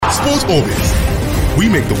Sports Orbit. We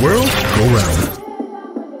make the world go round.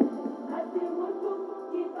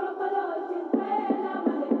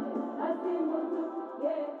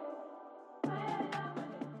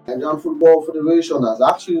 Nigerian Football Federation has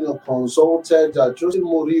actually consulted Jose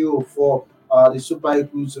Mourinho for the Super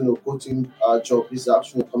Eagles coaching job. This is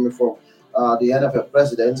actually coming from the NFL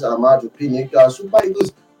president, Amaju Pinnick. Super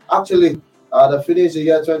Eagles actually they finished the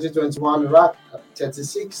year 2021 ranked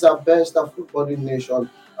 36 best footballing nation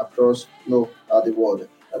across the world.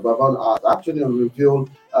 Babon has actually revealed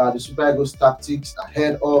the Super Eagles tactics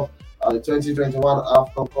ahead of the 2021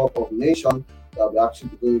 AFCON Cup of Nations that will actually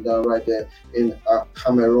be going down right there in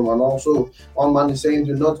Cameroon. And also, one man is saying,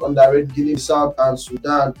 do not underrate Guinea, South and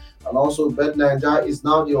Sudan. And also, Bet Nigeria is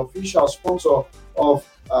now the official sponsor of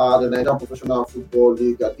the Nigerian Professional Football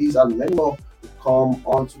League. These and many more will come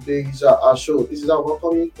on today's show. This is our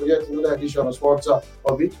welcome to yet another edition of Sports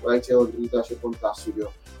Orbit right here on the Leadership Podcast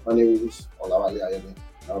Studio. My name is Olawale Ayemi.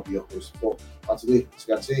 I'll be your host for today. As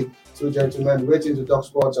you can see, two gentlemen waiting to talk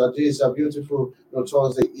sports. This is a beautiful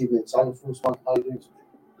Thursday evening. Simon Fussman, how are you doing today?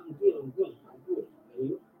 I'm good.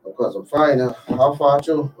 Of course, I'm fine. How far are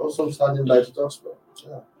you? Also standing by to talk sports.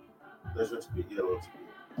 Yeah. Pleasure to be here.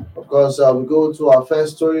 Of course, we go to our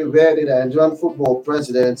first story where the Nigerian football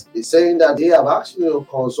president is saying that they have actually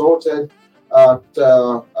consulted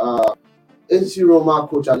AC Roma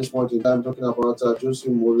coach at this point in time, talking about Jose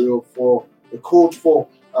Mourinho for the coach for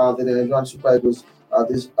the Nigerian Super Eagles at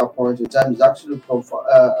this point in time. Is actually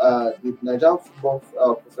the Nigerian Football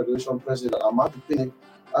Federation president, Amaju Pinnick,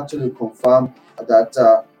 actually confirmed that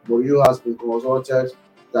Mourinho has been consulted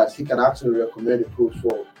that he can actually recommend a coach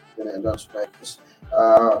for the Nigerian Super Eagles.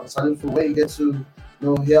 Starting from where you get to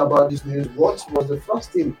hear about this news, what was the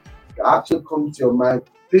first thing that actually comes to your mind?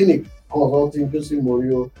 Pinnick consulting Jose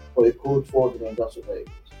Mourinho for a coach for the Nigerian Super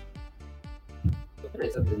Eagles. When I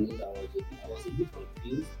saw the news, I was a bit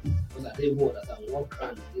confused because I didn't understand what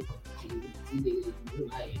crime they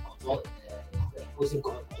consult posting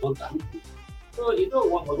consultant. So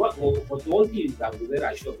but one thing that was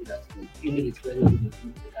very assured is that Pinnick is very good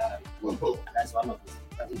with the guy. And that's one of the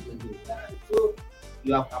that is very good with the guy. So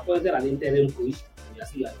you have appointed an interim coach, and you are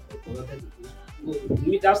still promoted the coach.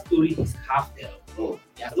 So that story is half tell.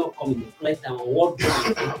 It has not come in the clear time on what the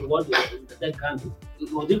ground was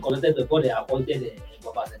he consulted before they appointed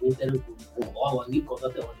Bob as an interim coach, or was he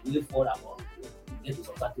consulted on the way forward about get to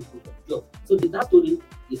substantive coach of the job? So that story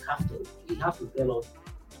is half tell. He has to tell us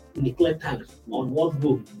in the clear time on what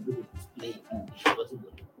role he will play.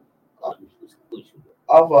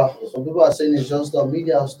 Some people are saying it's just a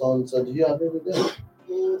media stunt. So do you agree with that?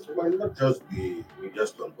 It might not just be media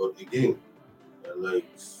stunt, but again,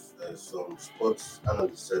 some sports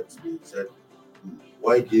analysts said,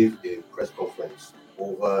 why give a press conference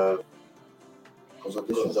over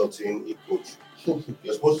consulting a coach?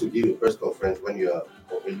 You're supposed to give a press conference when you are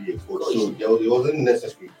already a coach. So it wasn't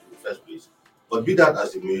necessary in the first place. But be that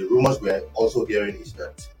as it may, rumors we're also hearing is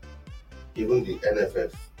that even the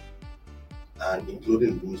NFF and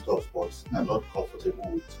including the Minister of Sports are not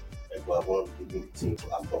comfortable with Eguavon leading the team to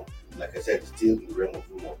AFCON. Like I said, it's still in the realm of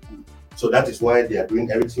rumor. So that is why they are doing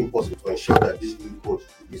everything possible to ensure that this new coach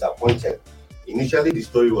is appointed. Initially, the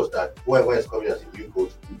story was that whoever is coming as a new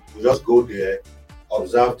coach will just go there,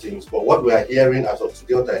 observe things. But what we are hearing as of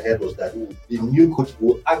today, what I heard was that the new coach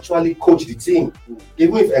will actually coach the team.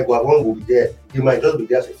 Even if Eguavon will be there, he might just be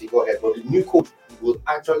there as a figurehead. But the new coach will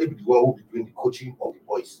actually be the one who will be doing the coaching of the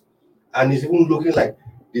boys. And it's even looking like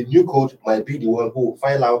the new coach might be the one who will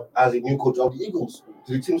file out as the new coach of the Eagles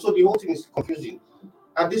to the team. So the whole thing is confusing.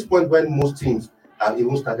 At this point, when most teams have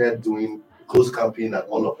even started doing close campaign and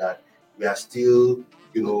all of that, we are still,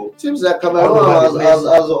 teams like Cameroon has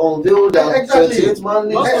unveiled that 28-man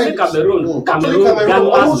list. Not only Cameroon, Ghana,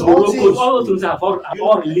 Morocco, all those teams have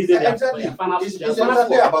all released their final. It's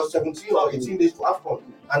exactly about 17 or 18 days to AFCON,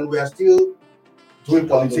 and we are still doing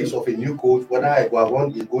politics of a new coach, whether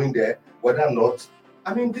Eguavon is going there, whether or not.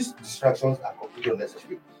 I mean, these distractions are completely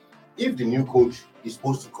unnecessary. If the new coach is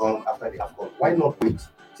supposed to come after the AFCON, why not wait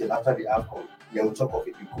till after the AFCON? Then we'll talk of a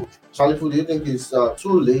new coach. Salifu, do you think it's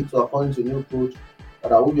too late to appoint a new coach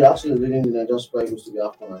that will be actually leading the Nigerian Super Eagles to the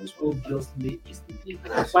AFCON at this point? Obviously, it's too late.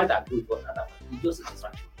 And I quite agree with what Adam said. It's just a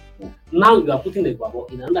distraction. Now you are putting the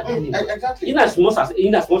Eguavon in another enemy. Exactly. In as much as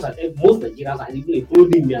most Nigerians and even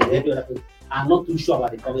including me and every other person are not too sure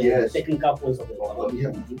about the technical points of the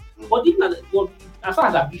Eguavon. But even as far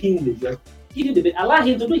as I'm being in the Give him the best. Allow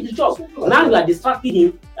him to do his job. Now you are distracting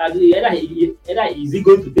him. Either is he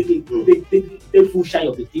going to take full share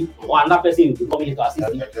of the team, or another person will be coming here to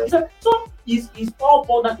assist him. So it's all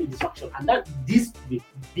about that distraction, and that this will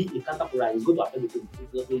be a counterproduct. It's going to affect the team.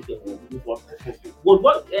 But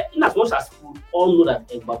what, in as much as we all know that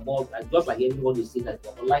Bob, just like everyone is saying that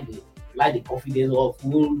Bob like the confidence or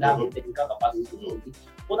full that technical capacity,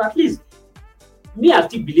 but at least me, I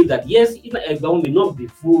still believe that yes, even Egbaum may not be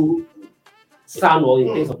full sound or in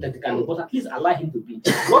terms of technical, but at least allow him to be.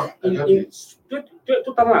 What in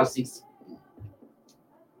 2006,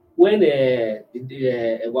 when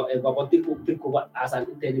Egbaum took over as an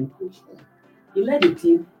interim coach, he led the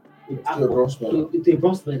team to a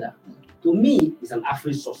bronze medal. To me, it's an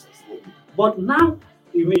average success. But now,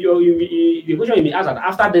 the question you may ask that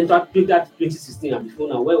after the 2016 and before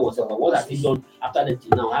now, where was it? What has he done after that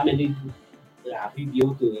till now? How many have he been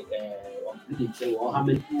able to complete the training, or how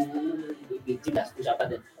many the team that's pushed after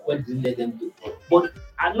them? What did he let them do? But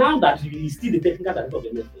now that he is still the technical director of the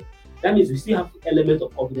NFL, that means we still have element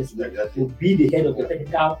of confidence to be the head of the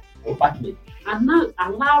technical department. And now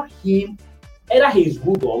allow him, either he is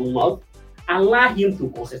good or not, allow him to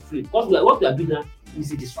concentrate. Because what we are doing now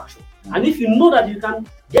is a distraction. And if you know that you can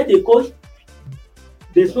get a coach,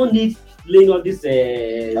 there's no need laying all this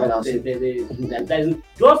just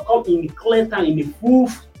come in clear time in the full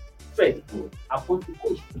strength appoint the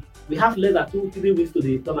coach. We have less than 2-3 weeks to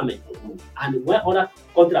the tournament, and when other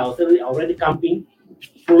countries are already camping,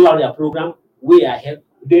 roll out their program way ahead.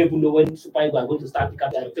 We don't even know when Super Eagles are going to start the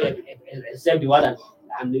camp, except the one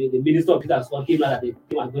and the Minister of Peter came out that the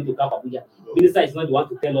team are going to camp Abuja. The Minister is not the one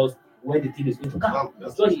to tell us when the team is going to camp.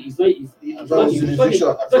 It's not his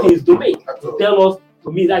domain to tell us.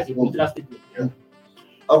 To me, that's a political statement. Yeah.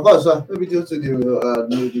 Of course, maybe due to the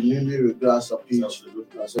newly regrass pitch,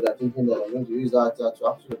 so they're thinking that they're going to use that to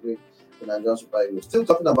actually break the Nigerian Super Eagles. Still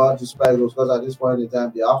talking about the Super Eagles, because at this point in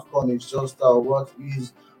time, the AFCON is just what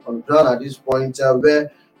is on the ground at this point, where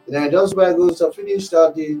the Nigerian Super Eagles finished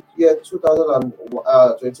the year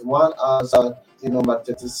 2021 as the number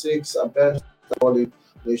 36 best footballing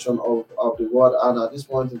nation of the world, and at this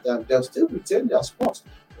point in time, they'll still retain their spot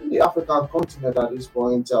in the African continent at this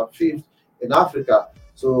point, 5th in Africa.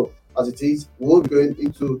 So as it is, we will be going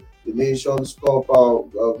into the Nations Cup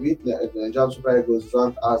with the Nigerian Super Eagles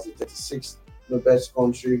ranked as the 36th best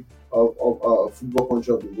country of football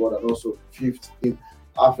country of the world, and also 5th in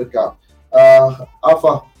Africa.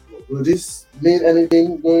 Alpha, will this mean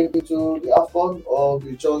anything going into the AFCON, or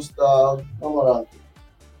we just normal ranking?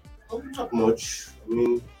 Not much. I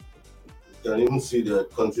mean, you can even see that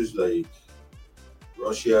countries like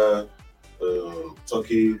Russia,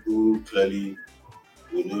 Turkey, who clearly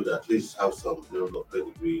we know that at least have some level of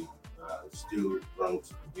pedigree, still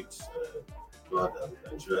ranked a bit lower than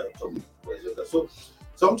Nigeria. So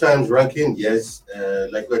sometimes ranking, yes,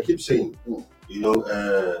 like I keep saying,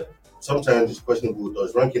 sometimes it's questionable.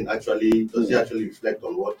 Does ranking does it actually reflect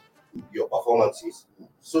on what your performance is?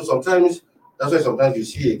 So sometimes that's why sometimes you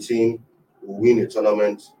see a team who win a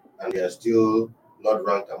tournament and they are still not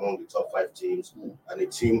ranked among the top 5 teams, and a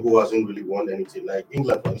team who hasn't really won anything, like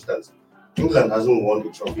England, for instance. England hasn't won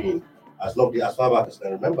the trophy as far back as I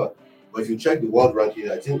can remember. But if you check the world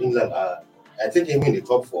ranking, I think England are, even in the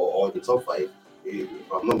top 4 or the top 5, if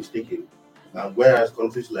I'm not mistaken. And whereas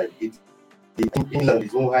countries like England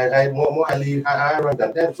is more highly ranked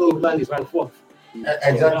than them. So England is ranked 4th.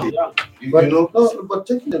 Exactly. But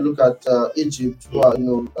taking a look at Egypt, who are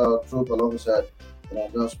troop alongside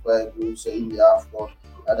Nigerian Super Eagles in the AFCON,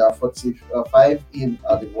 and are 45 in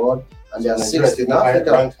the world, and they are 6th in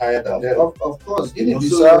Africa. Higher than them. Of course,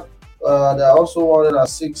 Guinea-Bissau, they are also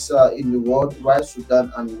 106 in the world, while Sudan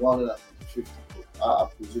and 150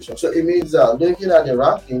 position. So it means looking at the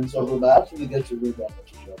rankings, so we might actually get to read that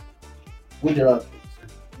position with the rankings.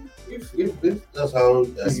 If that's how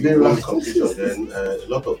you run competition, then a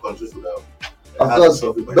lot of countries would have. Of course,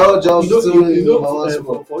 Belgium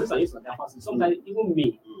for instance, sometimes even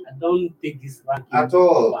me, I don't take this ranking at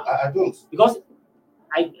all. I don't, because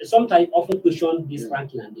I sometimes often question this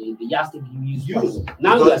ranking and the yardstick you use.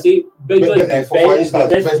 Now you are saying Belgium is the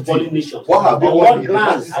best footballing nation. What have on what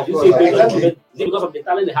grounds? As you say, Belgium because of the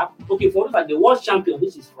talent they have. Okay, for instance, the world champion,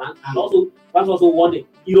 which is France, and also France also won the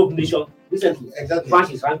Europe nation recently. Exactly.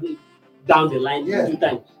 France is ranking down the line 2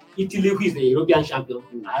 times. Italy, who is the European champion,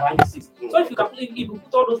 are ranked 6th. So if you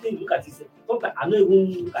put all those things, look at this. Sometimes I don't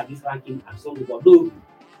even look at this ranking as something, although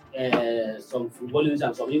some footballers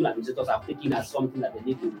and some even administrators are taking as something that they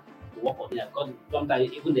need to work on there, because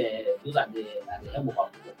sometimes even those at the helm of our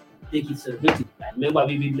football take it celebrated. I remember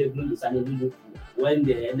when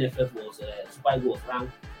the NFF was Super Eagles was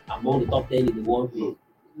ranked among the top 10 in the world.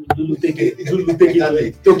 Lulu take it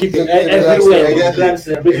Exactly. took it everywhere. Grand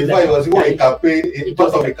celebration. In fact, it was even a campaign. It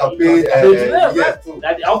was of a campaign. Yes, too.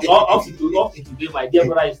 That up to today, my dear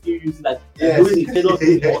brother is still using that. During his tenure,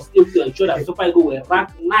 he was able to ensure that Super Eagles were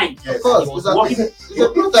ranked 9th. Of course, He was working. it's a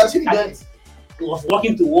good achievement. He was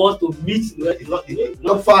working towards to meet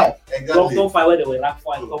Top 5. Exactly. top 5 where they were ranked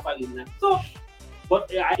 5, top 5 in that. So, but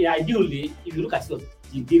ideally, if you look at it,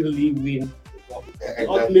 he didn't really win. The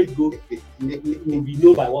ultimate goal will be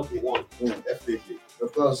known by what we want. Definitely.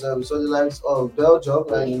 Of course, we saw the likes of Belgium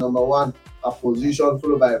in number 1 position,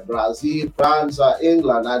 followed by Brazil, France,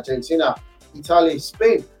 England, Argentina, Italy,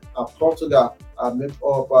 Spain, Portugal make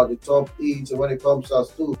up the top 8 when it comes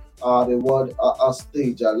to the world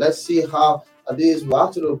stage. Let's see how this will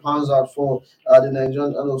actually pans out for the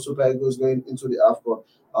Nigerian Super Eagles going into the AFCON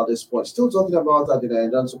at this point. Still talking about the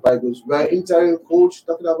Nigerian Super Eagles, we're interim coach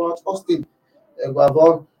talking about Austin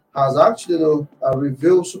Eguavon has actually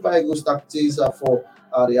revealed Super Eagles tactics for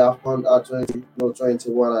the AFCON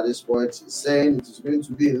 2021 at this point. He's saying it is going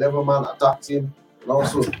to be a 11-man attack team and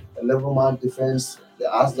also a 11-man defense.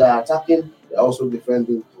 As they're attacking, they're also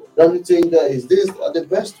defending. The only thing that is this the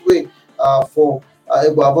best way for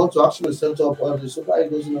Eguavon to actually set up the Super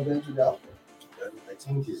Eagles in going to the AFCON. I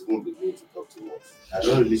think he's going to be going to talk too much. I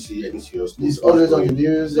don't really see any serious. He's always on the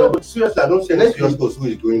news. No, but seriously, I don't see any serious coach who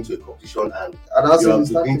is going to a competition and you have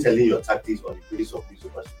to begin telling your tactics on the basis of this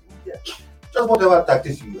over social media. Just whatever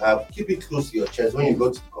tactics you have, keep it close to your chest. When you go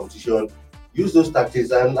to the competition, use those tactics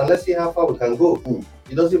and let's see how far we can go.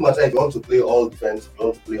 It doesn't matter if you want to play all defense, if you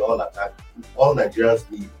want to play all attack. All Nigerians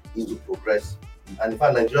need is to progress. And in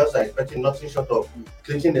fact, Nigerians are expecting nothing short of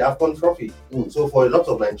clinching the AFCON trophy. So for a lot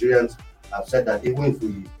of Nigerians, I've said that even if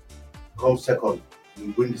we come second,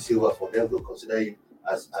 we win the silver, for them to consider it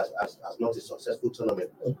as not a successful tournament.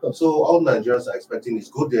 So all Nigerians are expecting is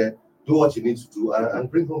go there, do what you need to do, and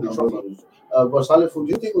bring home the trophy. But Salifu,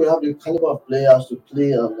 do you think we have the caliber of players to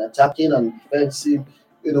play attacking and defensive,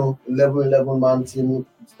 11-man team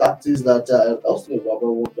tactics that Austin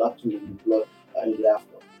Eguavon would actually deploy in the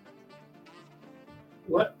AFCON?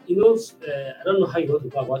 Well, I don't know how you want to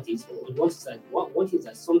go about it, but one thing is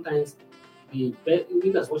that sometimes the best,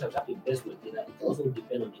 even as much as the best material, it also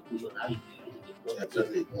depends on the position, how you do it.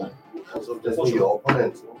 Exactly. And sometimes your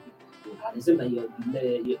opponent. At the same time,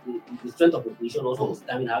 the strength of the position also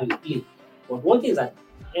determines how you play. But one thing is that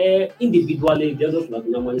individually, there's also like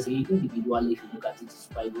normally say, individually, if you look at it,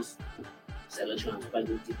 Super Eagles selection and Super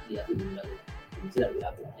Eagles players, you see that we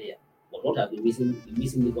have a player. But what have been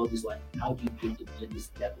missing because this one, how do you bring to play this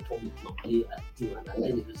player before we can play as a team and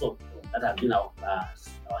then the result? That has been our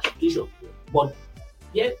situation. But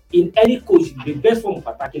yeah, in any coach, the best form of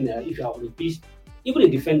attacking if you are on the pitch, even the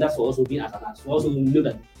defenders will also be as an attack. Also know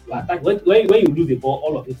that you attack when you lose the ball,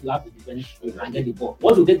 all of it you have to defend and get the ball.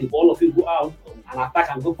 Once you get the ball, all of you go out and attack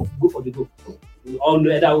and go for the goal. We all know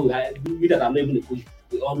that we that are not even a coach,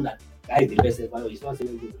 we all know that guy is the best ever. He's not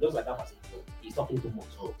saying good. Just like that person, he's talking too much.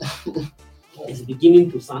 So it's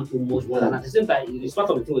beginning to sound too much. And at the same time, it's part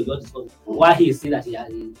of the thing we just discussed. Why he is saying that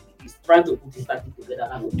he's trying to put his tactics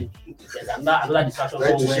together. There's another distraction.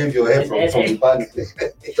 Trying to shave your hair from the back.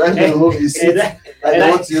 Trying to remove his seat. I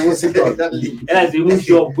want to even sit on. And as you move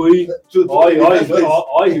your going, or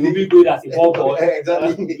you will be good as a ball boy.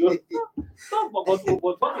 Exactly. But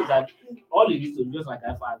what is that? All you need to do, just like I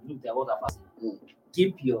look at what I'm saying,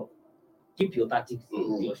 keep your tactics to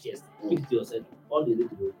your chest. Keep it to yourself. All you need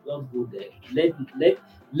to do, just go there.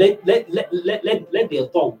 Let their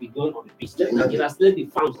talk be going on the pitch. Let the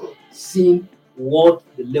fans see what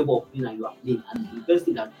the level of play you are playing. And the best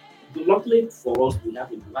thing that, luckily for us, we have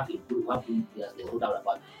good players. There's no doubt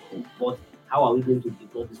about it. But how are we going to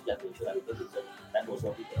deploy this player to ensure that we get the result? That was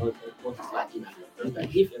what is lacking.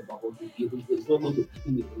 If a bubble to be able to, it's not going to keep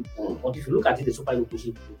me. But if you look at it, the Super Eagles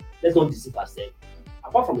pushing, let's not deceive ourselves.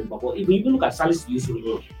 Apart from the bubble, if you even look at Salis Yusuf,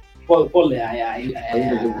 Paul,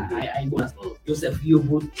 Joseph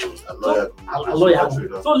Yobo, a lawyer.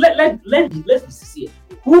 So let's be sincere.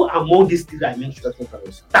 Who among these three I mentioned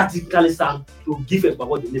tactically stand to give a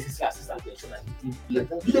bubble the necessary assistance to ensure that the team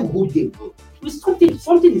play a good game?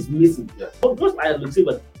 Something is missing. But just like I say,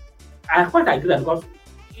 but I quite agree that because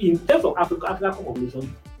in terms of African Cup of Nations,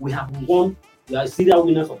 we have won. We are serial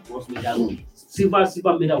winners of bronze medal, silver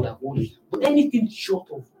medal we have won. But anything short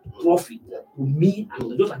of trophy, to me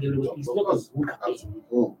and just like everybody, it's not a good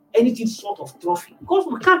campaign. Anything short of trophy, because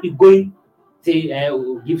we can't be going say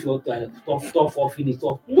we'll give you top 4 finish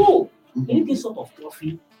top. No, anything short of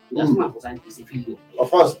trophy, that's not is a failure.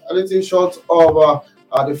 Of course, anything short of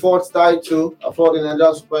the fourth title for the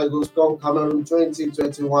Nigerian Super Eagles come Cameroon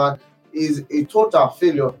 2021. is a total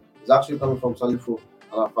failure is actually coming from Salifo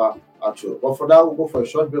Alafa Acho. But for that, we'll go for a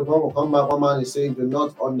short break. When we come back, one man is saying do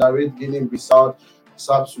not underrate Guinea-Bissau,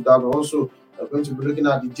 South Sudan. Also, we're going to be looking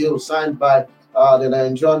at the deal signed by the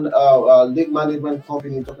Nigerian league management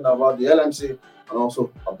company, talking about the LMC and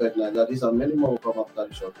also a bet Nigeria. These are many more will come after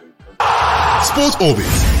the short break. Sports Orbit.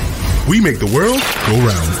 We make the world go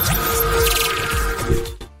round.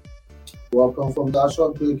 Welcome from that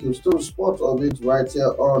short break. You still Sport of it right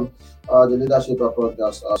here on the Leadership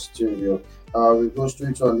Podcast studio. We go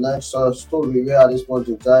straight to our next story where at this point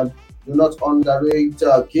in time, do not underrate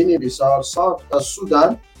Guinea-Bissau, South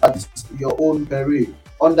Sudan at your own peril.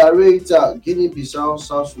 Underrate Guinea-Bissau,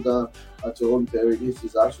 South Sudan at your own peril. This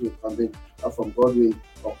is actually coming from Godwin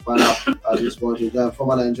Okpara at this point in time.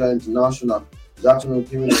 Former Nigerian international is actually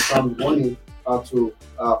giving a sound warning to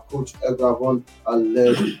Coach Egravon and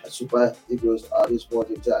led Super Eagles at this point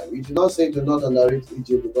in time. We do not say do not underrate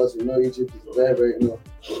Egypt because Egypt is a very, very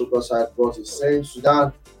difficult side, but it's saying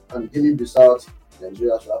Sudan and Guinea-Bissau,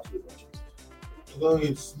 Nigeria should actually watch it. Well,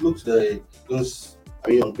 it looks like those,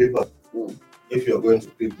 on paper, if you're going to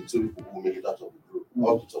pick the two people who make it out of the group,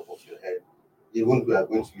 off the top of your head, even if we are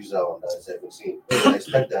going to use our under 17, I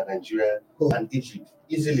expect that Nigeria and Egypt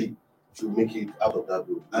easily should make it out of that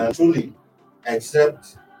group. And truly,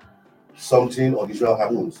 except something unusual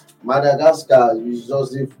happens. Madagascar is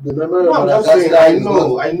just the memory of Madagascar. I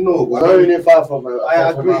know. It's not really far from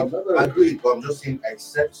I agree, but I'm just saying,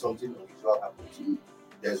 except something unusual happens,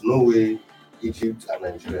 there's no way Egypt and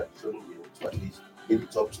Nigeria shouldn't be able to at least make the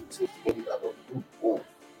top two teams to make it out of the group.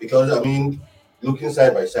 Because looking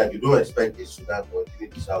side by side, you don't expect a Sudan or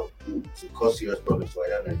Guinea-Bissau to cause serious problems to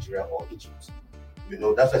either Nigeria or Egypt.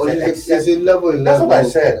 That's what I said. It's a level. That's what I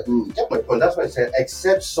said. Get my point. That's what I said.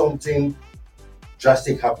 Except something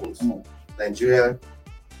drastic happens, Nigeria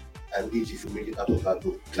and Egypt should make it out of that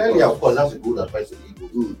group. Clearly, of course, that's a good advice to the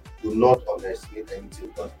Eagles. Do not underestimate anything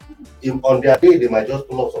because on their day they might just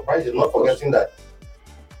pull off surprises. Not forgetting that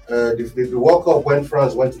the World Cup when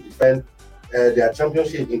France went to defend their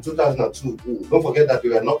championship in 2002. Don't forget that they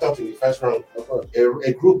were knocked out in the first round.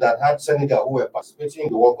 A group that had Senegal who were participating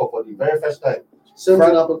in the World Cup for the very first time. Same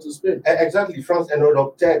thing happened to Spain. Exactly. France ended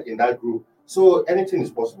up third in that group. So anything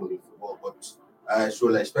is possible in football, but I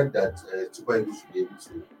should expect that Super Eagles should be able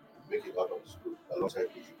to make it out of this group alongside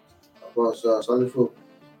Egypt. Of course, Salifo.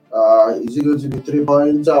 Is it going to be 3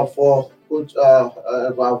 points for Coach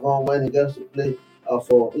Bavon when he gets to play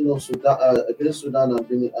for Sudan against Sudan and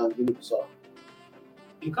Guinea-Bissau?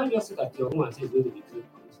 You can't just sit at your home and say it's going to be 3 points.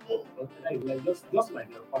 But just like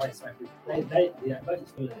your father is right, the advice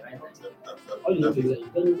is going the right time. All you need to do is you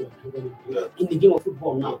don't need to in the game of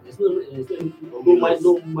football now. There's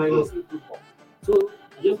no minus in football. So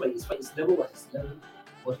just like it's level what it's level,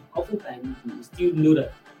 but oftentimes you still know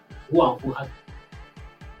that who has.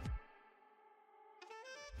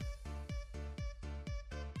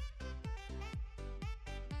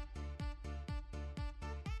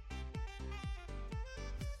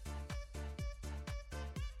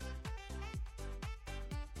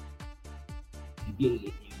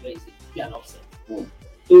 Be an offset.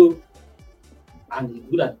 So, and it's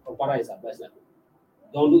good that Okpara is advice like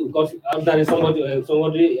don't do because somebody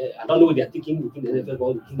I don't know what they're thinking between the NFL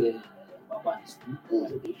or between the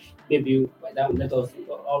maybe by that let us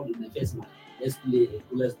all in the first match.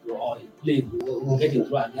 Let's draw or play. We'll get it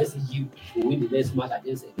draw against Egypt. We'll win the next match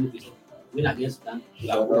against Guinea-Bissau. Win against Sudan.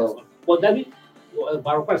 But that means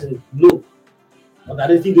Okpara said no. But I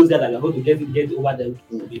don't think those guys that are going to get over them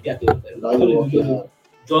maybe at the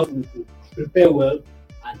just prepare well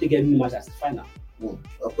and take every match as a final.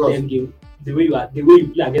 Of course. Then game, the way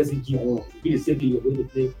you play against Egypt will be the same thing you're going to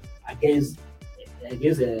play against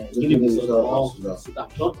Guinea-Bissau or Sudan.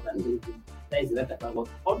 Not that is the right time. But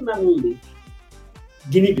ordinarily,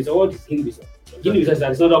 Guinea-Bissau, what is Guinea-Bissau?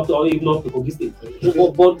 Guinea-Bissau is not up to or even up to Kogi State.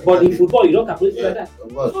 But in football, you don't calculate like that.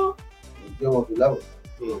 Of course. Game of the level.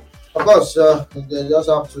 Of course, they just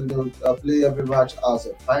have to play every match as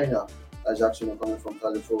a final. That's actually coming from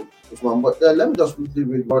California. But let me just quickly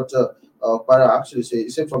read what Para actually said. He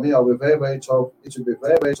said, for me, I'll be very, very tough. It will be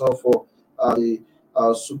very, very tough for the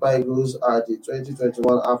Super Eagles at the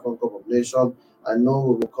 2021 AFCON Cup of Nations. I know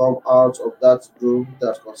we will come out of that group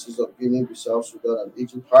that consists of Guinea-Bissau, Sudan, and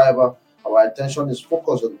Egypt. However, our attention is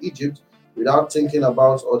focused on Egypt without thinking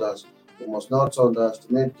about others. We must not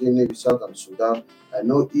underestimate Guinea-Bissau and Sudan. I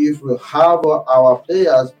know if we have our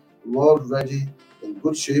players world ready in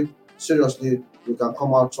good shape, seriously, we can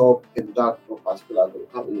come out top in that particular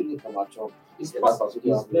group. Can we really come out top? It's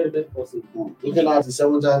very, very possible. Looking at the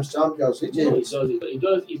 7 times champions, Egypt. It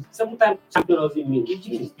does. 7 times champion doesn't mean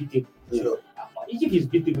Egypt is beating. Sure. Egypt is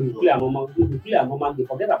beatable. We play a normal game.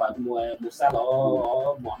 Forget about Mo Salah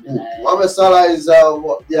or Mohamed. Mohamed Salah is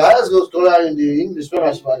the highest goal scorer in the English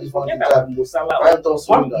Premiership at this point in Forget about time. Mo Salah.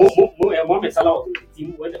 Mohamed Salah was in the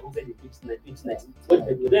team when they hosted the pitch 19. When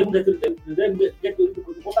they don't get to the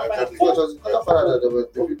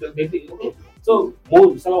quarterfinal. So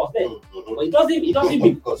Mo Salah was there, but it doesn't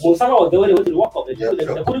mean Mo Salah was there when they went to the World Cup. They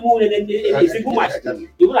couldn't move in a single match.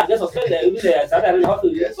 Even like just suspended, even the Saudi Arabia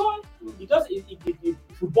hospital. So the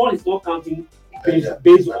football is not counting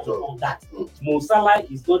based on that. Mo Salah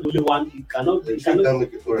is not the only one. He cannot make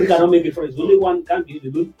it for his only one. Can't be the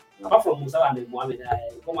good. Apart from Mo Salah and Mohamed,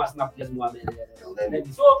 come and snap just Mohamed.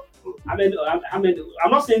 So I mean,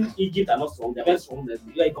 I'm not saying Egypt are not strong. They're very strong. When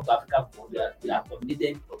you come to Africa, they are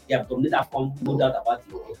dominated. They have dominated AFCON, no doubt about it.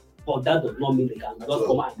 But that does not mean they can just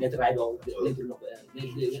come and get right on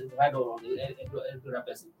every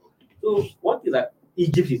person. So one thing that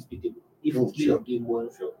Egypt is beatable. If you play the game well,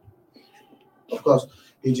 of course,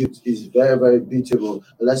 Egypt is very, very beatable.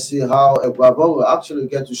 Let's see how Ecuador will actually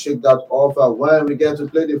get to shake that off when we get to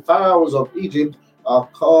play the Pharaohs of Egypt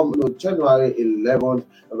come January 11th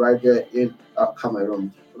right there in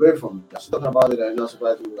Cameroon. Away from just talking about it, I'm not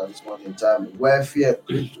surprised at this point in time. Where fear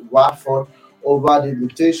Watford over the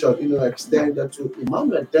invitation, extended to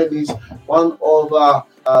Emmanuel Dennis, one of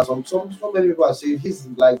so many people are saying he's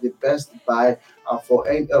like the best buy for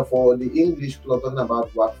the English club, talking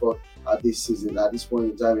about Watford this season. At this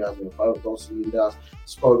point in time, he has been 5 goals cylinders,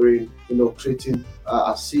 scoring, creating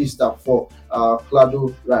assists for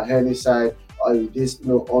Claudio Raheni's side in this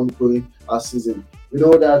ongoing season. We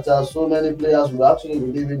know that so many players will actually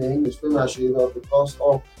be leaving the English Premiership because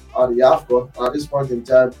of the AFCON. At this point in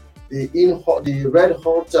time, the red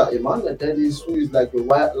hot Emmanuel Dennis, who is like the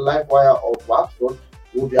live wire of Watford,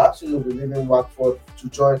 will be actually leaving Watford to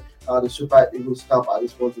join the Super Eagles camp at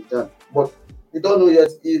this point in time. But we don't know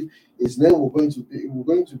yet if his name will going to be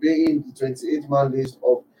in the 28-man list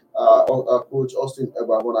of coach Austin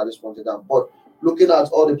Egbavon at this point in time. But looking at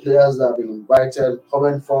all the players that have been invited,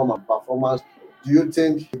 current form and performance, do you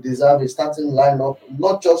think he deserves a starting lineup,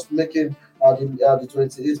 not just making the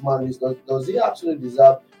 28-man list? Does he actually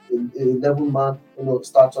deserve a 11-man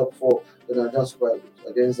startup for the Nigerian Super Eagles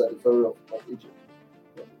against the Pharaohs of Egypt?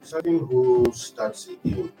 Deciding who starts a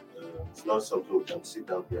game it's not something we can sit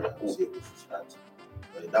down here and say who should start.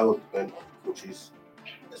 That would depend on the coaches,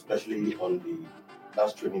 especially on the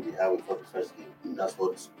last training they have before the first game. That's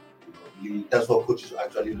what coaches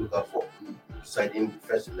actually look out for, deciding the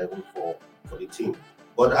first 11 for the team.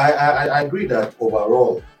 But I agree that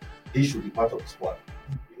overall he should be part of the squad.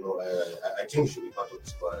 I think he should be part of the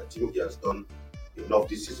squad. I think he has done enough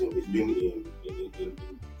this season. He's been in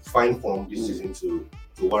fine form this season to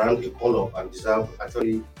warrant a call-up and deserve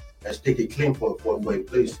actually take a claim for a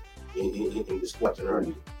place in the squad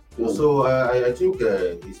generally. So I think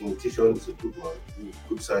his invitation is a good one,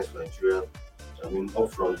 good signs for Nigeria. I mean,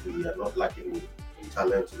 up front we are not lacking in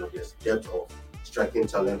talent. There's depth of striking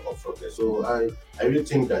talent up front there. So I really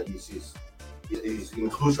think that his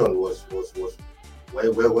inclusion was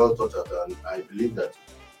well thought out, and I believe that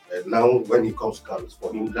now when he comes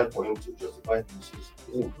for him to justify his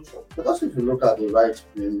inclusion. Because if you look at the right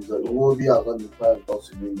players, Iwobi has done the 5 goals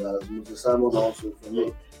cylinders, Moses Simon also for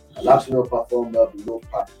me, and actually performed below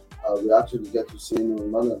par. We actually get to see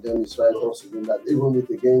Emmanuel Dennis right goals cylinders, even with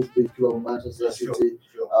against big club Manchester City,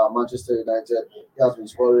 Manchester United, he has been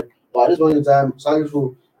scoring. But at this point in time,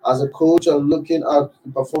 Salifu, as a coach, looking at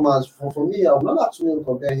the performance, for me, I will not actually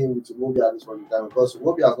compare him with Iwobi at this point in time, because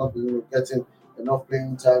Iwobi has not been getting enough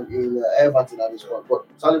playing time in Everton at this point. But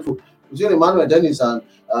Salifu, between Emmanuel Dennis and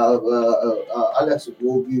Alex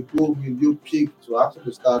Iwobi, who will you pick to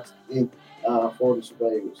actually start in for the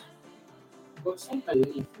Super Eagles? But sometimes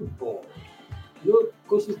in football,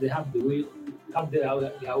 coaches they have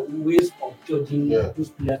their ways of judging who's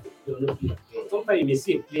players they don't play. Sometimes you may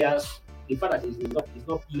see a player, the fact that he's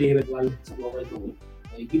not playing regularly,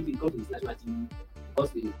 you give the coach to the national team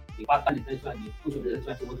because the pattern the national the coach of the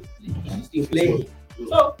national team wants to play, he's still playing.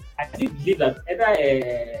 So I still believe that either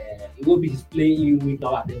Iwobi is playing week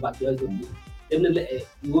now at the back, definitely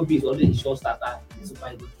Iwobi is already a short starter in the Super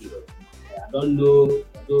Eagles team. I don't know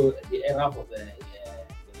the era of the is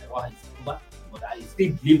over, but I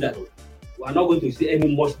still believe that we are not going to see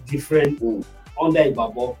any much different under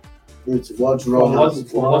Ibabo from what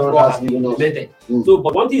has been implemented. So,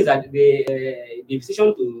 but one thing is that the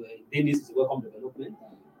decision to Dennis is a welcome development,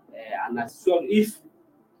 and as well if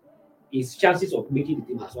his chances of making the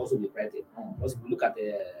team has also been brightened. Because if you look at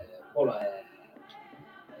the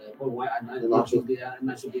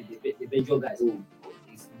Belgian guys,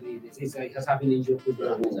 he's just having injury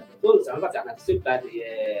problem. So it's another thing. At the same time,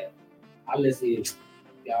 let's say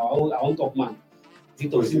our own top man,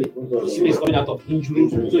 Victor Osimhen. Osimhen is coming out of injury,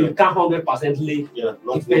 so you can't 100% lay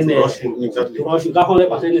depend exactly. rush. You can't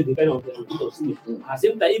 100% depend on Victor Osimhen. At the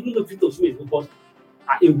same time, even though Victor Osimhen is good, but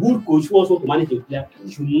a good coach who wants to manage a player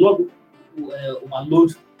should not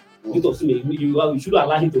overload Victor Osimhen. You should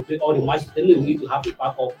allow him to play all the matches. Then you need to have a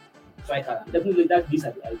backup striker. And definitely, these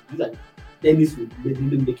are tennis will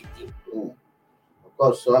really make it team. Of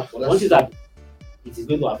course, Once that it is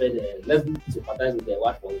going to affect let's sympathize with the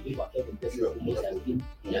word for it to affect the performance and him.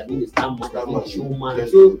 He has been a star man, showman.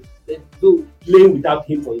 So playing without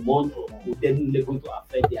him for a month will definitely going to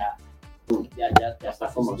affect their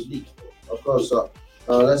performance in the league. Of course,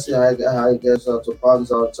 let's see how it gets to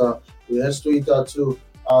pans out. We head straight to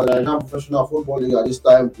the non-professional football league at this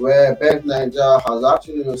time, where Bet Niger has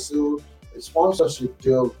actually sealed a sponsorship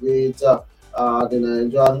deal with the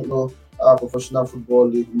Nigerian professional football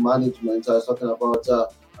league management. I was talking about the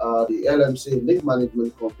LMC League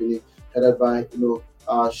Management Company headed by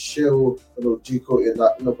Shehu Diko in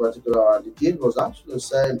that particular. The deal was actually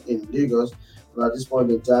signed in Lagos, and at this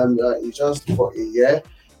point in time, it's just for a year.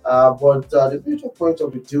 But the major point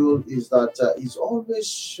of the deal is that it's always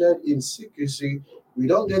shared in secrecy. We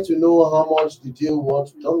don't get to know how much the deal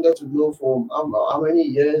was. We don't get to know from how many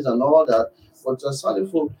years and all that. But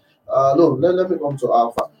Salifo, let me come to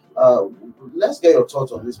Alpha. Let's get your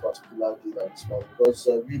thoughts on this particular deal at this point, because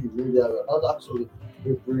we the media are not actually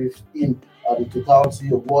briefed in the totality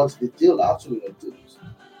of what the deal actually entails.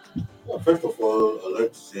 Well, first of all, I'd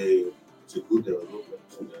like to say it's a good development,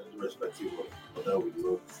 irrespective of whether we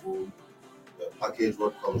know the full package,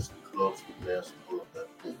 what comes to the clubs, the players, and all of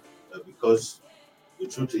that. Because the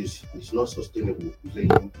truth is, it's not sustainable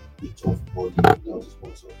playing a tough ball without a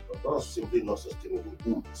sponsor. It's simply not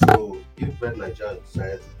sustainable. So, if Bet Nigeria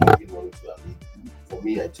decides to give money to our league, for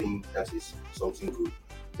me, I think that is something good.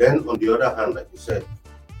 Then, on the other hand, like you said,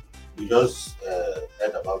 we just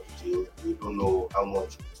heard about the deal. We don't know how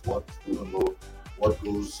much it's worth. We don't know what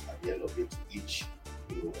goes at the end of it to each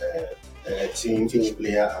team, each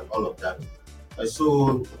player, and all of that.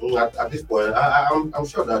 So at this point, I'm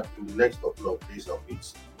sure that in the next couple of days of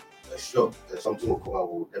weeks, sure, something will come out.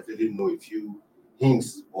 We'll definitely know a few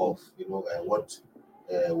hints of what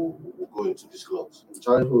will go into these clubs.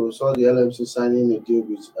 Charlie, who saw the LMC signing a deal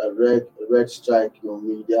with a Red Strike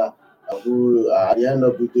Media, who at the end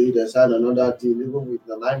of the day they signed another deal even with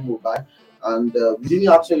the Nine Mobile, and we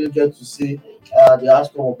didn't actually get to see the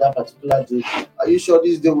outcome of that particular deal. Are you sure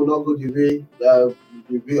this deal will not go the way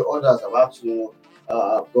others have actually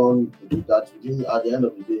gone with that? We didn't, at the end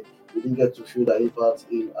of the day, we didn't get to feel the impact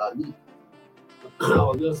in our league. I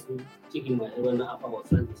was just checking my head when I was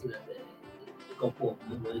trying to see that a couple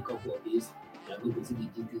of days we are going to see the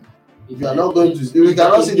details. If you are not going to, if we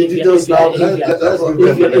cannot see the details now, if you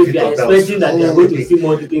are expecting that they are going to see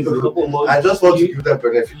more details in a couple of months, I just want to give them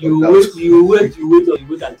benefit. You wait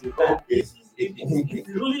until that. It's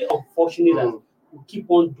really unfortunate that we keep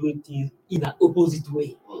on doing things in an opposite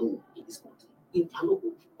way in this country. In an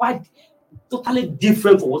quite totally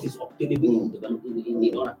different from what is obtainable in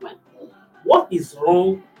the other plan. What is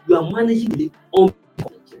wrong? You are managing the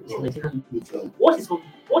Nigerian league. What is wrong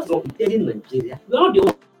with telling Nigeria? You are not the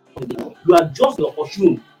only. You are just the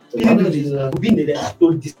opportunity to be in there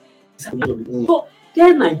to decide. So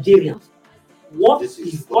tell Nigerians what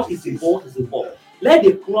is involved. Let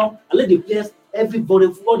the club and let the players, everybody,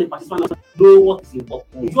 all the participants know what is involved.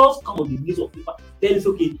 You just come on the list of people, then it's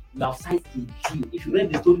okay, you have signed the deal. If you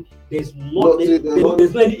read the story, there's no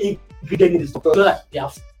any ingredient in the story. So that they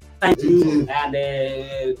have signed to you, and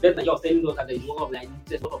then you're telling us that they don't have like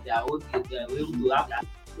interest of their own, they are able to have that.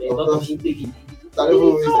 We just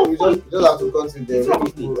have to consider.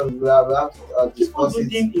 We have to discuss it.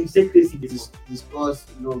 Discuss,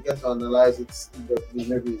 get to analyze it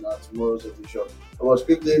maybe in tomorrow's edition. But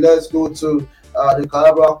quickly, let's go to the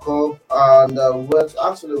Carabao Cup, and what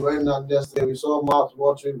actually went on yesterday. We saw Mark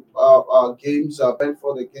watching games.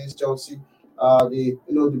 Brentford against Chelsea. The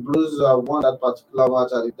Blues won that particular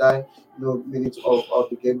match at the time. Minutes of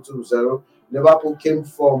the game 2-0. Liverpool came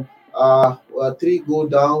from 3-goal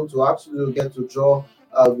down to actually get to draw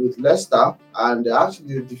with Leicester, and they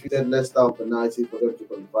actually defeated Leicester on penalty for them to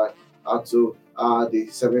qualify to the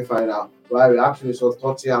semi-final. While we actually saw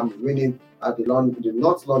Tottenham winning at the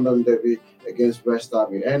North London derby against West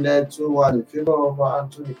Ham. It ended 2-1 in favor of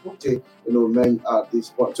Anthony Conte. Men at this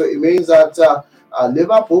point. So it means that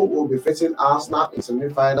Liverpool will be facing Arsenal in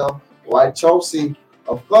semi-final, while Chelsea,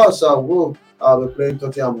 of course, will we're playing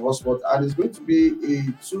Tottenham Hotspur, and it's going to be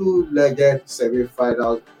a two-legged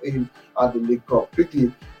semi-final in the League Cup.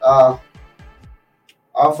 Quickly,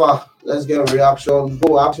 Alpha, let's get a reaction.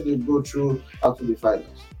 Who will actually go through to the finals?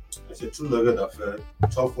 It's a two-legged affair,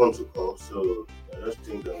 tough one to call. So I just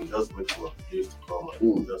think that we just wait for days to come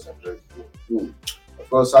and just enjoy the game. Of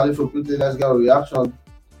course, Salif, quickly, let's get a reaction.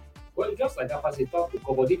 Well, just like that, as a talk to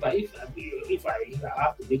call, but if I have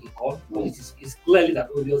to make a call, it's clearly that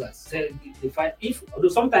obvious that said the fight. Although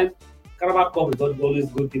sometimes Carabao Cup is not always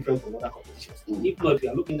good, different from other competitions. If not, if you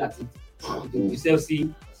are looking at it, you still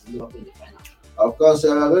see Liverpool in the final. Of course, we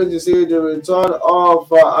are going to see the return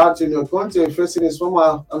of Antonio Conte facing his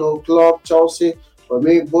former club Chelsea. For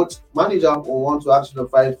me, both managers will want to actually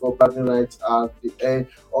fight for bragging rights at the end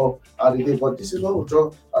of the day. But this is what we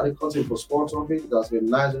draw at the content for Sports Topic. It has been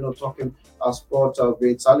nice, talking sport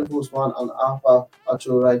with Salif Usman and Alpha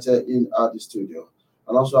actually right here in the studio.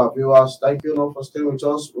 And also our viewers, thank you for staying with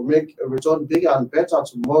us. We'll make a return bigger and better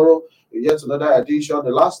tomorrow. Yet another edition,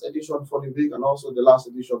 the last edition for the week and also the last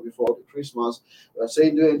edition before the Christmas. We're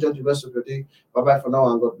saying do enjoy the rest of your day. Bye-bye for now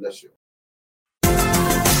and God bless you.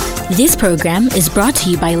 This program is brought to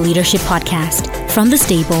you by Leadership Podcast from the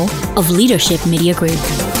stable of Leadership Media Group.